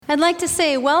I'd like to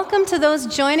say welcome to those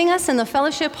joining us in the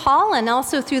fellowship hall and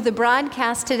also through the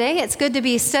broadcast today. It's good to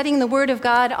be studying the Word of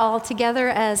God all together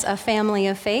as a family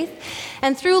of faith.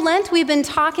 And through Lent, we've been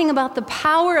talking about the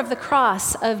power of the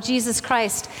cross of Jesus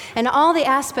Christ and all the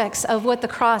aspects of what the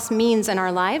cross means in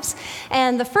our lives.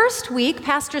 And the first week,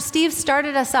 Pastor Steve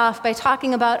started us off by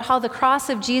talking about how the cross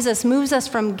of Jesus moves us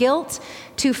from guilt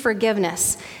to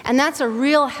forgiveness. And that's a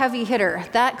real heavy hitter.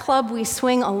 That club we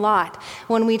swing a lot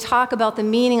when we talk about the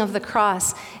meaning of the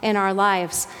cross in our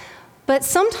lives. But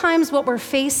sometimes what we're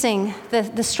facing,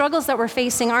 the struggles that we're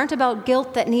facing aren't about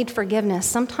guilt that need forgiveness.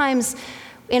 Sometimes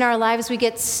in our lives we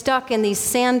get stuck in these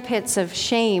sand pits of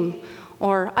shame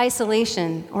or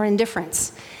isolation or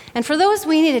indifference. And for those,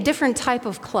 we need a different type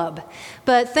of club.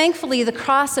 But thankfully, the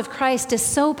cross of Christ is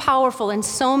so powerful in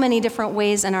so many different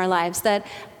ways in our lives that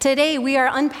today we are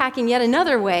unpacking yet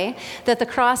another way that the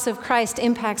cross of Christ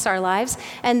impacts our lives.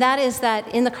 And that is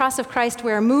that in the cross of Christ,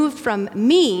 we're moved from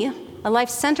me, a life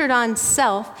centered on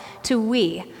self, to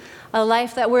we, a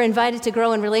life that we're invited to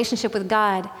grow in relationship with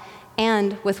God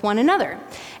and with one another.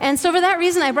 And so for that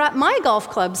reason, I brought my golf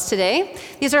clubs today.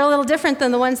 These are a little different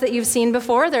than the ones that you've seen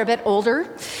before. They're a bit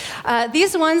older.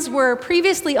 These ones were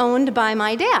previously owned by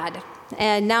my dad,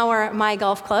 and now are my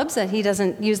golf clubs, and he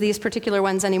doesn't use these particular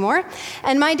ones anymore.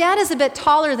 And my dad is a bit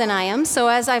taller than I am, so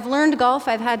as I've learned golf,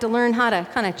 I've had to learn how to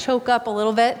kind of choke up a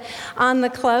little bit on the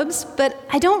clubs. But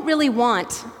I don't really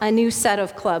want a new set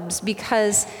of clubs,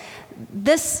 because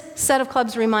this set of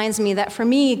clubs reminds me that for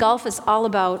me, golf is all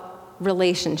about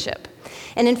relationship.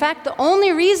 And in fact, the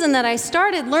only reason that I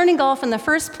started learning golf in the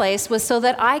first place was so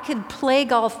that I could play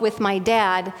golf with my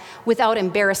dad without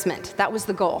embarrassment. That was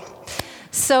the goal.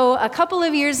 So a couple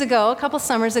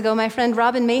summers ago, my friend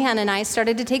Robin Mahan and I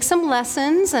started to take some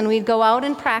lessons, and we'd go out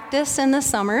and practice in the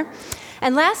summer.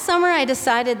 And last summer, I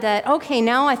decided that, okay,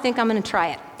 now I think I'm going to try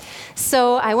it.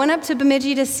 So I went up to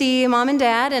Bemidji to see Mom and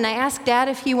Dad, and I asked Dad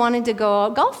if he wanted to go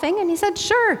out golfing, and he said,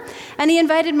 sure. And he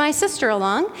invited my sister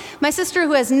along, my sister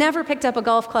who has never picked up a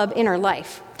golf club in her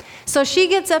life. So she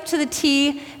gets up to the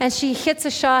tee, and she hits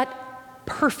a shot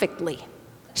perfectly.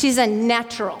 She's a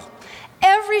natural.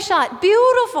 Every shot,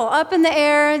 beautiful, up in the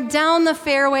air, down the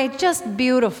fairway, just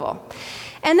beautiful.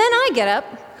 And then I get up,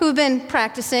 who've been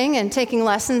practicing and taking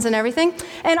lessons and everything.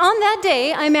 And on that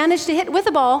day, I managed to hit with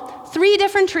a ball 3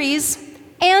 different trees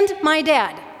and my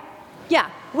dad.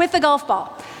 Yeah, with the golf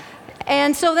ball.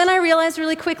 And so then I realized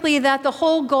really quickly that the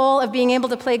whole goal of being able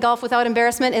to play golf without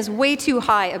embarrassment is way too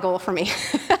high a goal for me.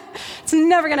 It's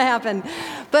never going to happen.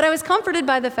 But I was comforted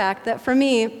by the fact that for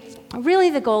me, really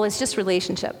the goal is just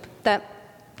relationship. That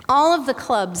all of the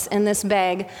clubs in this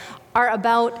bag are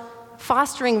about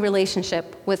fostering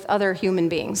relationship with other human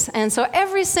beings. And so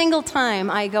every single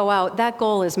time I go out, that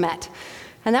goal is met.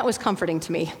 And that was comforting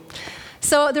to me.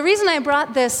 So the reason I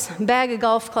brought this bag of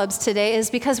golf clubs today is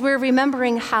because we're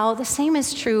remembering how the same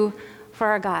is true for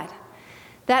our God.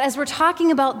 That as we're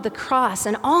talking about the cross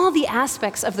and all the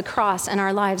aspects of the cross in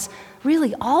our lives,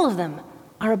 really all of them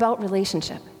are about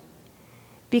relationship.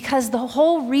 Because the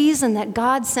whole reason that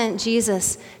God sent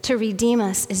Jesus to redeem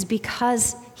us is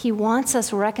because he wants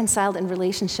us reconciled in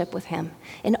relationship with him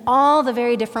in all the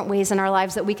very different ways in our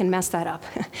lives that we can mess that up.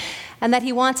 And that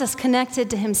he wants us connected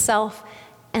to himself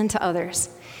and to others.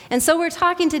 And so we're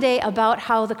talking today about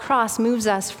how the cross moves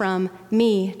us from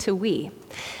me to we.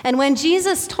 And when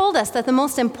Jesus told us that the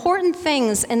most important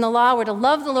things in the law were to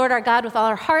love the Lord our God with all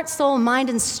our heart, soul, mind,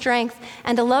 and strength,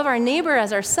 and to love our neighbor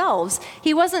as ourselves,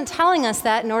 he wasn't telling us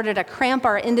that in order to cramp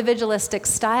our individualistic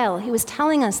style. He was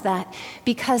telling us that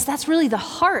because that's really the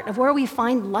heart of where we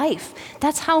find life.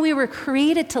 That's how we were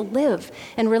created to live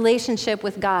in relationship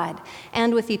with God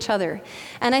and with each other.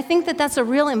 And I think that that's a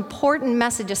real important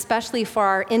message, especially for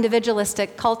our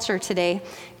individualistic culture today,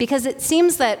 because it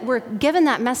seems that we're given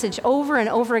that message over and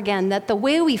over again, that the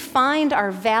way we find our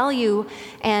value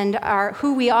and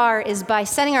who we are is by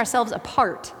setting ourselves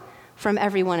apart from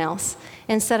everyone else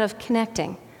instead of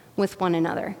connecting with one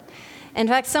another. In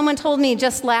fact, someone told me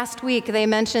just last week, they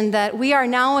mentioned that we are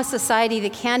now a society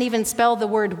that can't even spell the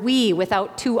word we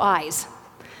without 2 I's.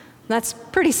 That's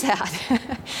pretty sad.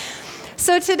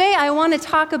 So today I want to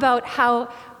talk about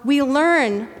how we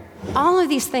learn all of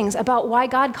these things about why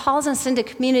God calls us into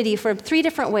community from 3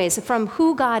 different ways, from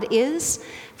who God is,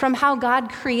 from how God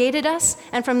created us,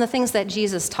 and from the things that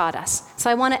Jesus taught us.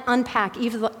 So I want to unpack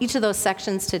each of those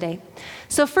sections today.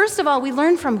 So first of all, we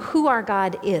learn from who our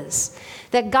God is,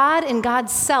 that God and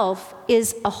God's self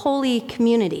is a holy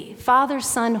community, Father,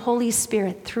 Son, Holy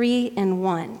Spirit, 3 in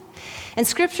 1. And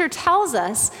Scripture tells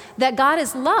us that God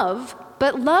is love,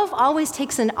 but love always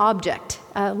takes an object.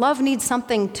 Love needs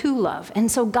something to love.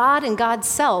 And so God and God's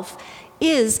self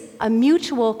is a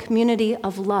mutual community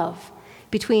of love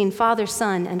between Father,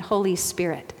 Son, and Holy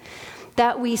Spirit.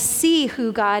 That we see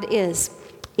who God is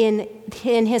in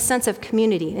his sense of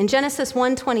community. In Genesis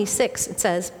 1:26, it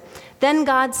says, "Then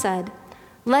God said,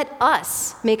 'Let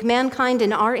us make mankind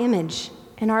in our image,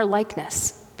 in our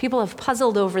likeness.'" People have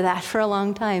puzzled over that for a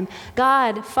long time.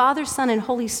 God, Father, Son, and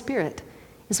Holy Spirit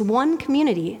is one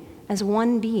community as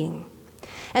one being.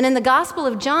 And in the Gospel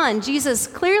of John, Jesus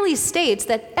clearly states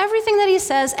that everything that he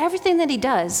says, everything that he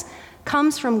does,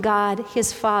 comes from God,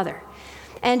 his Father.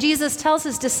 And Jesus tells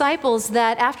his disciples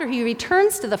that after he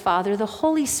returns to the Father, the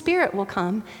Holy Spirit will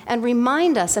come and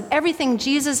remind us of everything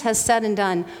Jesus has said and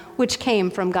done, which came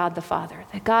from God the Father.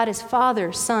 That God is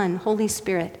Father, Son, Holy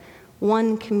Spirit,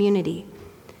 one community.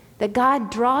 That God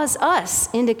draws us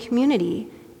into community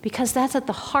because that's at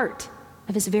the heart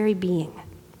of his very being.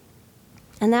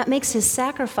 And that makes his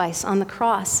sacrifice on the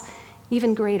cross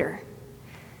even greater.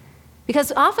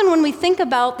 Because often when we think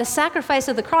about the sacrifice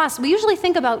of the cross, we usually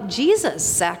think about Jesus'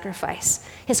 sacrifice,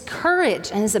 his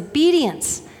courage and his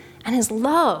obedience and his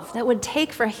love that would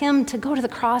take for him to go to the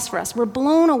cross for us. We're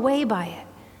blown away by it.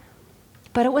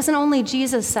 But it wasn't only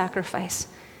Jesus' sacrifice.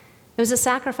 It was a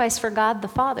sacrifice for God the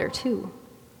Father, too.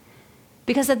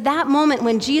 Because at that moment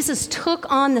when Jesus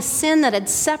took on the sin that had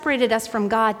separated us from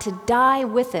God to die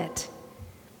with it,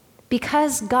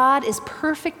 because God is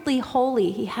perfectly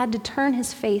holy, he had to turn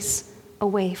his face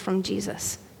away from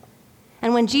Jesus.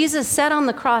 And when Jesus said on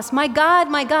the cross, my God,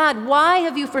 why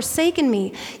have you forsaken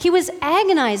me?" He was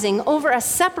agonizing over a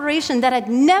separation that had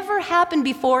never happened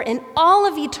before in all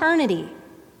of eternity.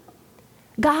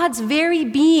 God's very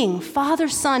being, Father,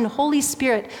 Son, Holy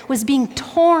Spirit, was being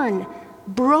torn,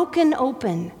 broken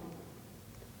open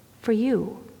for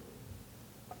you,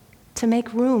 to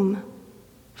make room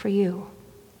for you.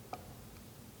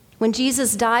 When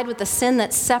Jesus died with the sin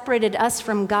that separated us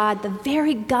from God, the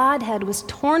very Godhead was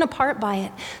torn apart by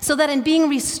it, so that in being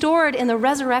restored in the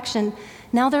resurrection,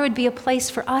 now there would be a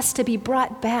place for us to be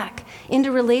brought back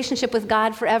into relationship with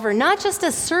God forever, not just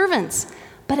as servants,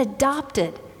 but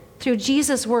adopted through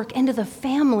Jesus' work into the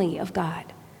family of God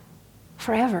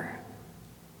forever.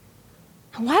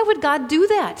 Why would God do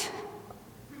that?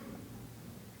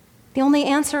 The only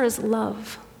answer is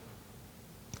love.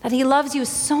 That he loves you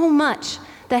so much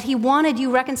that he wanted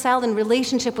you reconciled in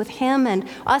relationship with him and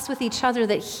us with each other,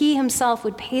 that he himself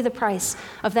would pay the price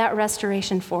of that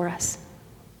restoration for us.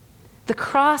 The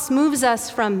cross moves us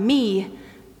from me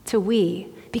to we,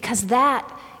 because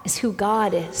that is who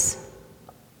God is.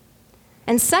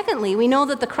 And secondly, we know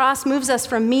that the cross moves us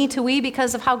from me to we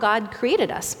because of how God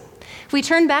created us. If we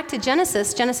turn back to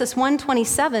Genesis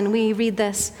 1:27, we read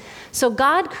this. "So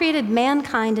God created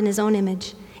mankind in his own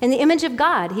image. In the image of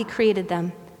God, he created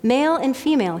them. Male and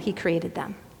female, he created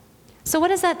them." So what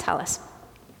does that tell us?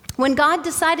 When God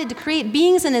decided to create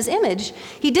beings in his image,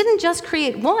 he didn't just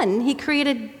create one, he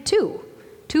created two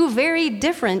very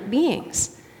different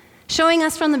beings, showing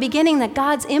us from the beginning that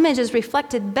God's image is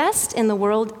reflected best in the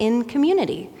world in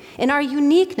community, in our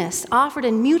uniqueness offered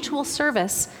in mutual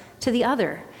service to the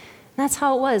other. And that's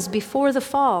how it was before the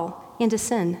fall into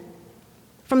sin.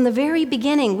 From the very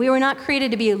beginning, we were not created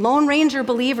to be Lone Ranger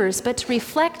believers, but to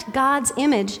reflect God's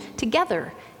image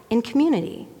together in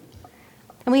community.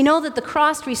 And we know that the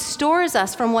cross restores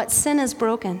us from what sin has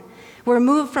broken. We're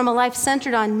moved from a life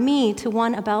centered on me to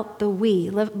one about the we,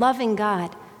 loving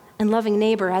God and loving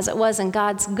neighbor as it was in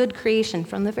God's good creation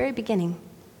from the very beginning.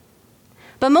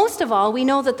 But most of all, we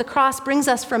know that the cross brings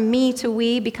us from me to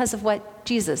we because of what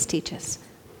Jesus teaches.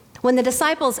 When the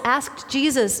disciples asked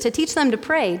Jesus to teach them to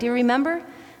pray, do you remember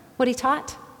what he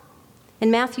taught?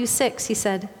 In Matthew 6, he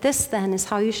said, "This then is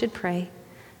how you should pray.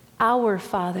 Our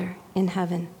Father in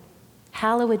heaven,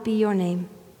 hallowed be your name.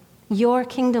 Your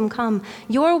kingdom come.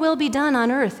 Your will be done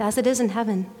on earth as it is in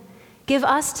heaven. Give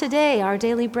us today our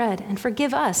daily bread, and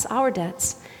forgive us our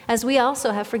debts, as we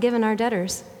also have forgiven our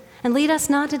debtors. And lead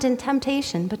us not into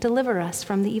temptation, but deliver us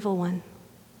from the evil one."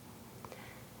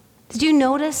 Did you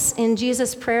notice in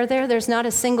Jesus' prayer there's not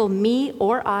a single me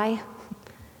or I?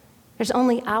 There's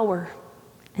only our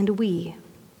and we.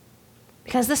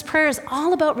 Because this prayer is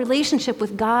all about relationship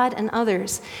with God and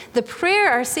others. The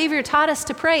prayer our Savior taught us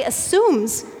to pray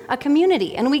assumes a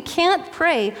community, and we can't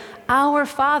pray our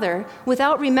Father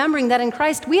without remembering that in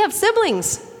Christ we have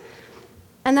siblings,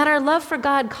 and that our love for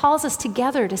God calls us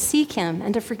together to seek him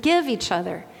and to forgive each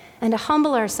other and to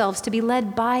humble ourselves to be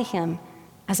led by him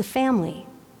as a family.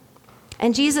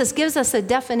 And Jesus gives us a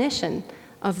definition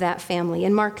of that family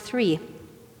in Mark 3.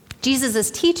 Jesus is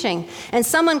teaching, and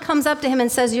someone comes up to him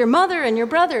and says, "Your mother and your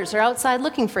brothers are outside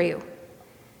looking for you."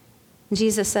 And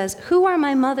Jesus says, "Who are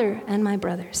my mother and my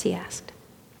brothers?" he asked.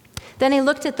 Then he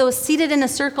looked at those seated in a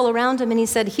circle around him and he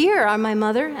said, "Here are my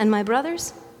mother and my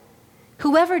brothers.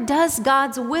 Whoever does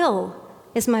God's will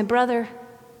is my brother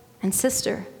and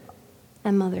sister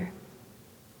and mother."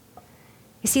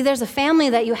 You see, there's a family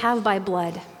that you have by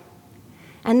blood.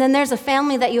 And then there's a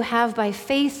family that you have by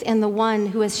faith in the one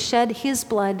who has shed his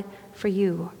blood for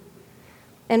you.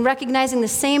 And recognizing the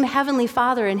same Heavenly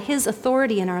Father and his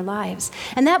authority in our lives.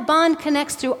 And that bond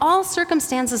connects through all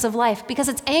circumstances of life because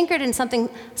it's anchored in something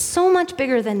so much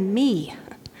bigger than me.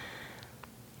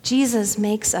 Jesus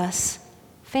makes us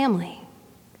family.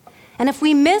 And if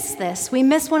we miss this, we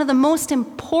miss one of the most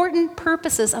important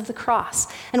purposes of the cross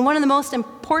and one of the most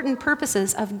important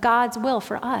purposes of God's will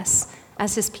for us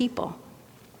as his people.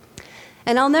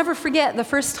 And I'll never forget the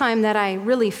first time that I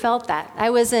really felt that.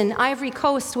 I was in Ivory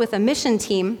Coast with a mission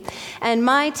team, and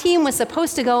my team was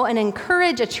supposed to go and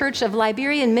encourage a church of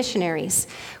Liberian missionaries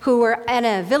who were in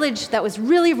a village that was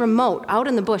really remote, out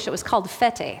in the bush. It was called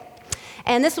Fete.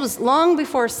 And this was long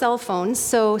before cell phones,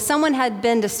 so someone had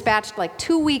been dispatched like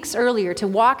 2 weeks earlier to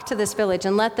walk to this village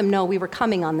and let them know we were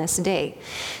coming on this day.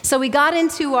 So we got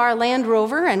into our Land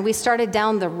Rover and we started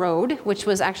down the road, which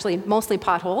was actually mostly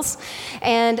potholes.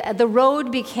 And the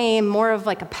road became more of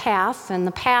like a path, and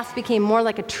the path became more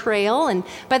like a trail. And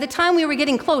by the time we were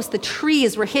getting close, the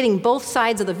trees were hitting both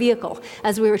sides of the vehicle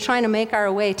as we were trying to make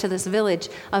our way to this village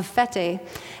of Fete.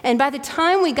 And by the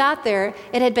time we got there,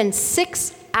 it had been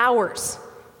 6 hours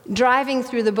driving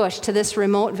through the bush to this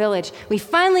remote village. We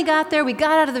finally got there. We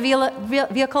got out of the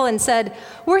vehicle and said,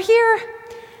 "We're here."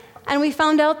 And we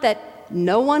found out that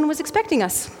no one was expecting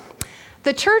us.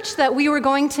 The church that we were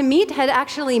going to meet had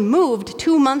actually moved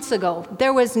 2 months ago.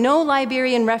 There was no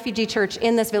Liberian refugee church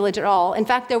in this village at all. In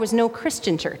fact, there was no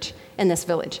Christian church in this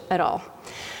village at all.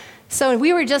 So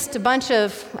we were just a bunch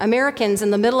of Americans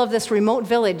in the middle of this remote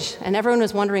village, and everyone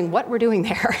was wondering what we're doing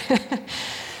there.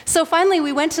 So finally,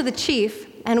 we went to the chief,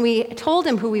 and we told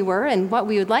him who we were and what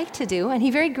we would like to do, and he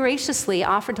very graciously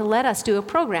offered to let us do a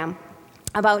program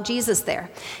about Jesus there.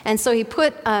 And so he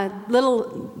put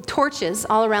little torches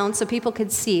all around so people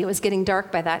could see. It was getting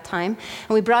dark by that time.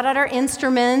 And we brought out our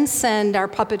instruments and our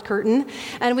puppet curtain,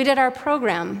 and we did our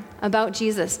program about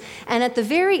Jesus. And at the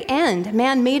very end, a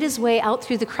man made his way out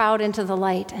through the crowd into the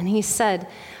light, and he said,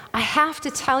 "I have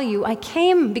to tell you, I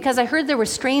came because I heard there were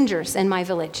strangers in my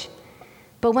village.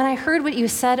 But when I heard what you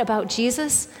said about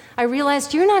Jesus, I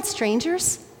realized you're not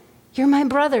strangers. You're my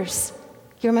brothers.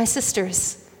 You're my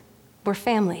sisters. We're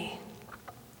family."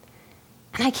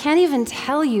 And I can't even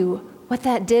tell you what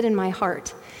that did in my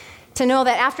heart, to know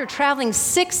that after traveling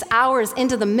 6 hours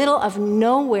into the middle of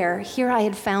nowhere, here I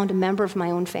had found a member of my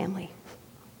own family.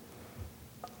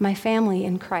 My family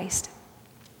in Christ.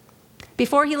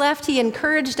 Before he left, he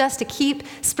encouraged us to keep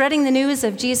spreading the news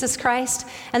of Jesus Christ.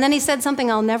 And then he said something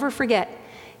I'll never forget.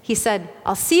 He said,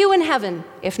 "I'll see you in heaven,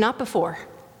 if not before."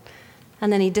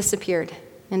 And then he disappeared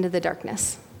into the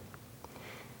darkness.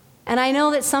 And I know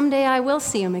that someday I will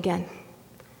see him again.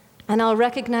 And I'll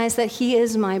recognize that he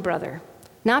is my brother.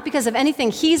 Not because of anything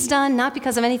he's done, not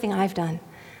because of anything I've done,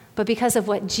 but because of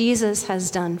what Jesus has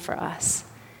done for us.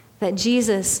 That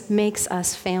Jesus makes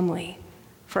us family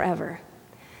forever.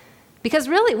 Because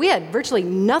really, we had virtually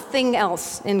nothing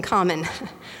else in common.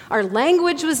 Our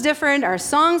language was different, our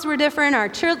songs were different, our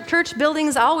church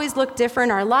buildings always looked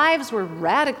different, our lives were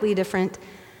radically different.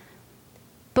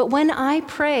 But when I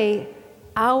pray,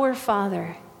 "Our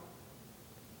Father,"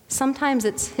 sometimes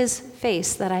it's his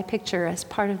face that I picture as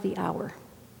part of the hour.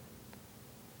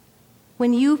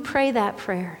 When you pray that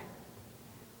prayer,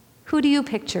 who do you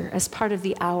picture as part of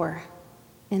the hour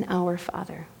in Our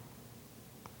Father?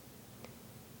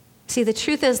 See, the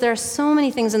truth is there are so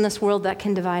many things in this world that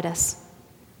can divide us.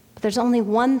 But there's only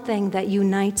one thing that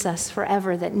unites us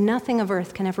forever that nothing of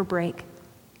earth can ever break.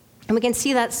 And we can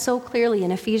see that so clearly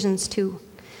in Ephesians 2.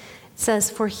 It says,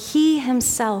 "For he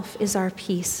himself is our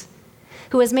peace,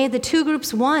 who has made the two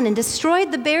groups one and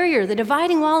destroyed the barrier, the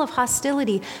dividing wall of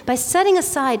hostility, by setting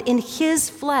aside in his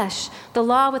flesh the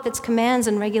law with its commands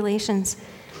and regulations.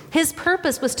 His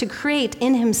purpose was to create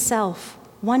in himself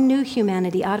one new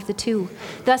humanity out of the two,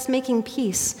 thus making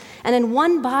peace, and in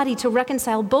one body to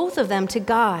reconcile both of them to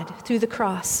God through the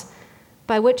cross,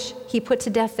 by which he put to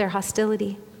death their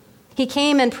hostility. He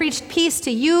came and preached peace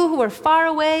to you who are far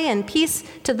away and peace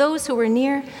to those who were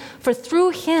near. For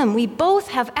through him we both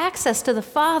have access to the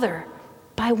Father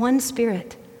by one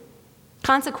Spirit.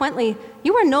 Consequently,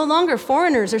 you are no longer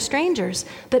foreigners or strangers,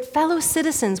 but fellow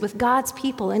citizens with God's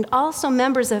people and also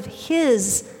members of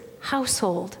his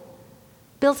household,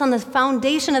 built on the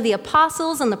foundation of the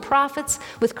apostles and the prophets,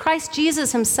 with Christ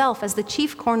Jesus himself as the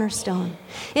chief cornerstone.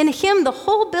 In him, the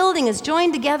whole building is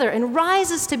joined together and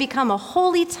rises to become a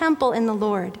holy temple in the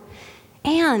Lord.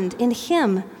 And in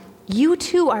him, you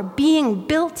two are being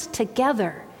built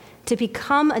together to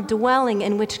become a dwelling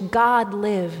in which God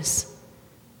lives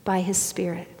by his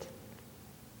Spirit.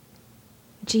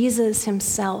 Jesus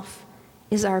himself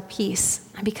is our peace.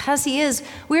 And because he is,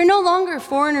 we are no longer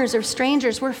foreigners or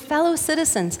strangers. We're fellow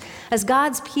citizens. As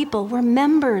God's people, we're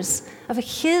members of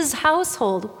his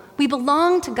household. We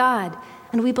belong to God,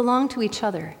 and we belong to each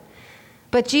other.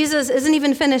 But Jesus isn't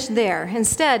even finished there.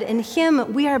 Instead, in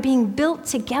him, we are being built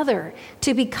together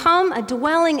to become a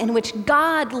dwelling in which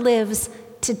God lives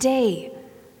today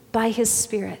by his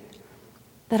Spirit.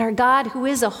 That our God, who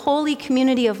is a holy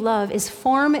community of love, is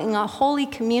forming a holy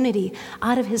community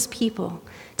out of his people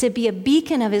to be a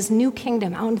beacon of his new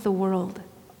kingdom out into the world.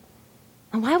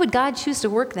 And why would God choose to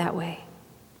work that way?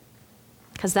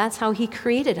 Because that's how he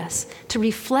created us, to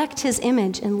reflect his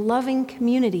image in loving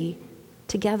community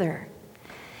together.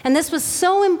 And this was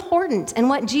so important in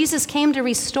what Jesus came to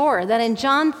restore that in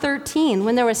John 13,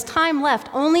 when there was time left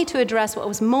only to address what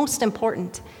was most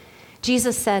important,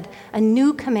 Jesus said, "A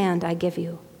new command I give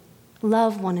you,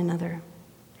 love one another.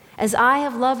 As I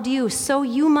have loved you, so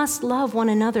you must love one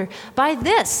another. By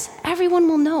this, everyone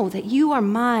will know that you are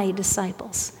my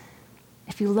disciples,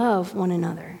 if you love one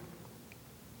another."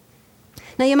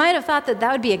 Now, you might have thought that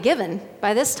that would be a given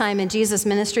by this time in Jesus'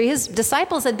 ministry. His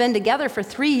disciples had been together for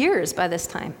 3 years by this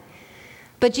time.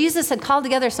 But Jesus had called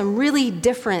together some really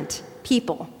different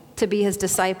people to be his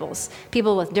disciples.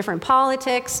 People with different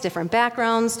politics, different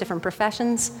backgrounds, different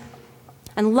professions.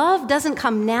 And love doesn't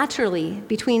come naturally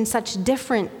between such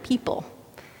different people.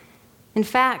 In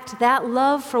fact, that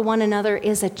love for one another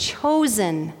is a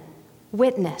chosen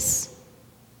witness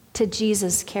to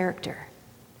Jesus' character.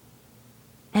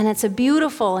 And it's a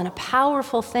beautiful and a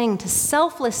powerful thing to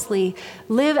selflessly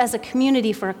live as a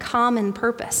community for a common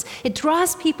purpose. It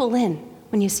draws people in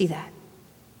when you see that.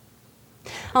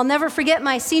 I'll never forget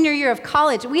my senior year of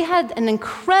college. We had an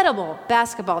incredible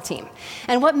basketball team.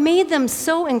 And what made them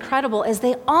so incredible is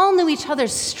they all knew each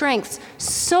other's strengths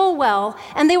so well,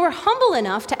 and they were humble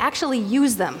enough to actually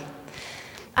use them.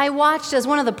 I watched as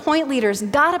one of the point leaders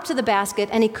got up to the basket,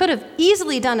 and he could have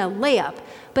easily done a layup,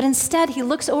 but instead he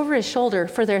looks over his shoulder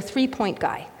for their three-point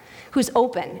guy, who's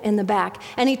open in the back,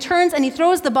 and he turns and he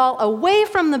throws the ball away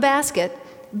from the basket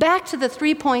back to the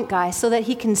three-point guy so that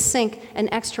he can sink an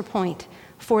extra point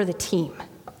for the team.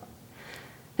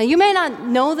 Now, you may not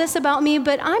know this about me,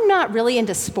 but I'm not really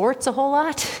into sports a whole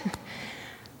lot.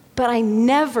 But I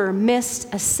never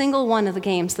missed a single one of the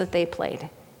games that they played.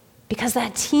 Because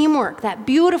that teamwork, that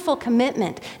beautiful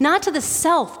commitment, not to the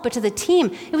self, but to the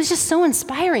team, it was just so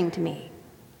inspiring to me.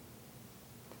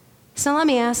 So let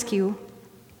me ask you,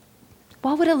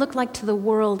 what would it look like to the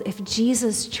world if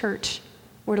Jesus' church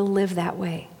were to live that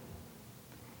way?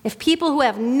 If people who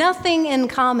have nothing in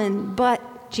common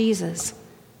but Jesus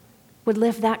would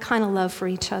live that kind of love for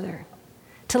each other,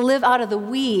 to live out of the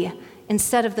we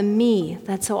instead of the me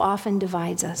that so often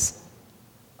divides us.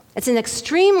 It's an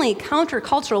extremely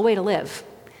countercultural way to live,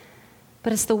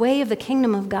 but it's the way of the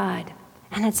kingdom of God,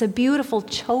 and it's a beautiful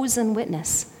chosen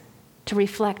witness to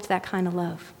reflect that kind of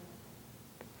love.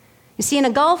 You see, in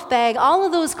a golf bag, all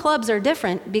of those clubs are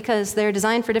different because they're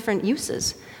designed for different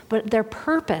uses, but their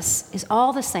purpose is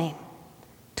all the same,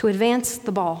 to advance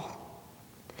the ball.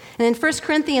 And in 1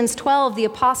 Corinthians 12, the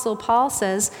Apostle Paul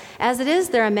says, "As it is,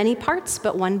 there are many parts,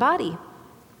 but one body.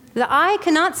 The eye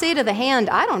cannot say to the hand,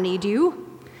 'I don't need you.'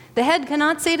 The head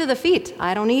cannot say to the feet,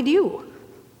 'I don't need you.'"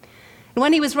 And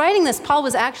when he was writing this, Paul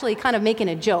was actually kind of making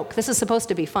a joke. This is supposed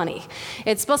to be funny.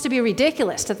 It's supposed to be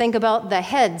ridiculous to think about the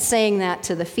head saying that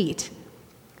to the feet.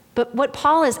 But what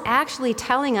Paul is actually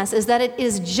telling us is that it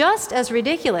is just as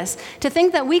ridiculous to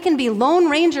think that we can be Lone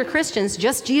Ranger Christians,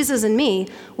 just Jesus and me,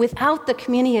 without the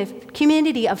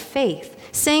community of faith,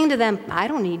 saying to them, "I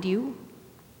don't need you."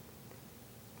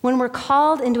 When we're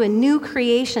called into a new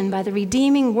creation by the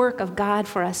redeeming work of God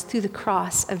for us through the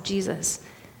cross of Jesus,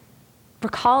 we're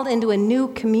called into a new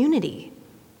community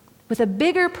with a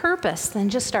bigger purpose than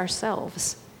just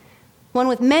ourselves. One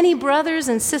with many brothers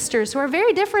and sisters who are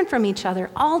very different from each other,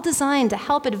 all designed to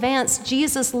help advance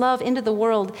Jesus' love into the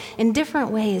world in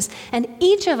different ways. And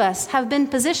each of us have been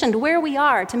positioned where we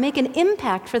are to make an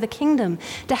impact for the kingdom,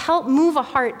 to help move a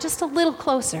heart just a little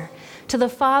closer to the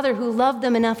Father who loved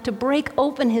them enough to break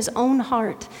open his own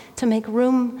heart to make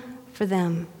room for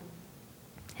them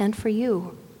and for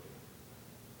you.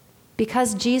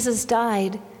 Because Jesus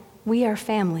died, we are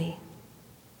family,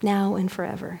 now and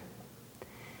forever.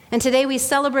 And today we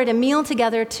celebrate a meal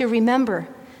together to remember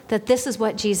that this is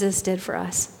what Jesus did for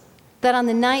us. That on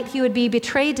the night he would be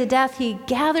betrayed to death, he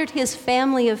gathered his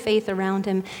family of faith around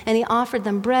him, and he offered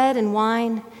them bread and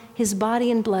wine, his body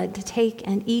and blood to take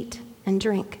and eat and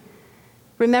drink,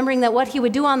 remembering that what he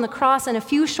would do on the cross in a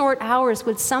few short hours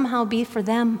would somehow be for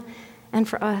them and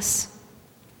for us.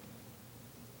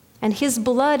 And his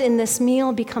blood in this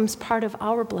meal becomes part of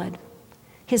our blood.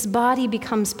 His body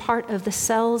becomes part of the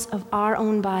cells of our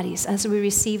own bodies as we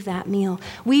receive that meal.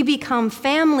 We become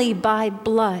family by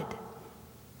blood.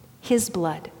 His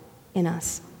blood in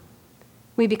us.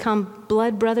 We become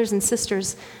blood brothers and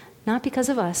sisters, not because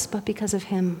of us, but because of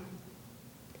him.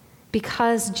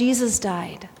 Because Jesus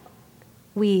died,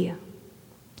 we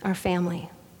are family.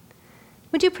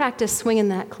 Would you practice swinging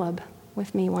that club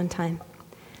with me one time?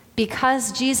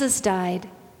 Because Jesus died,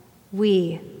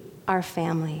 we are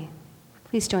family.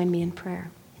 Please join me in prayer.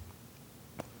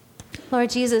 Lord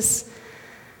Jesus,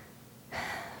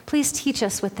 please teach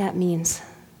us what that means.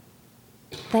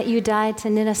 That you died to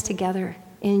knit us together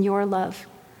in your love,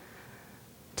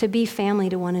 to be family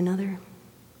to one another.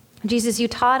 Jesus, you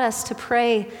taught us to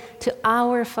pray to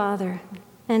our Father.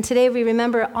 And today we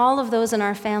remember all of those in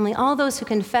our family, all those who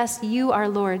confess you are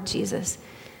Lord, Jesus.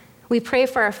 We pray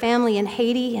for our family in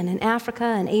Haiti and in Africa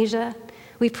and Asia.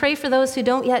 We pray for those who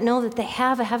don't yet know that they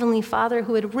have a Heavenly Father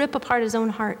who would rip apart his own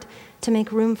heart to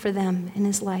make room for them in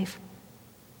his life.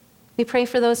 We pray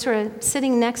for those who are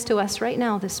sitting next to us right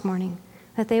now this morning,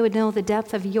 that they would know the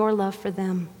depth of your love for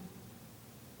them.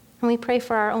 And we pray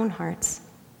for our own hearts,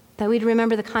 that we'd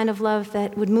remember the kind of love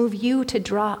that would move you to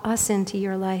draw us into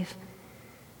your life.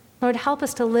 Lord, help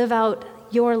us to live out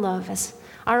your love as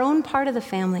our own part of the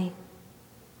family,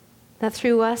 that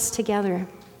through us together,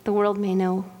 the world may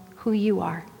know who you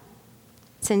are.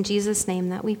 It's in Jesus' name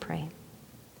that we pray.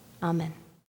 Amen.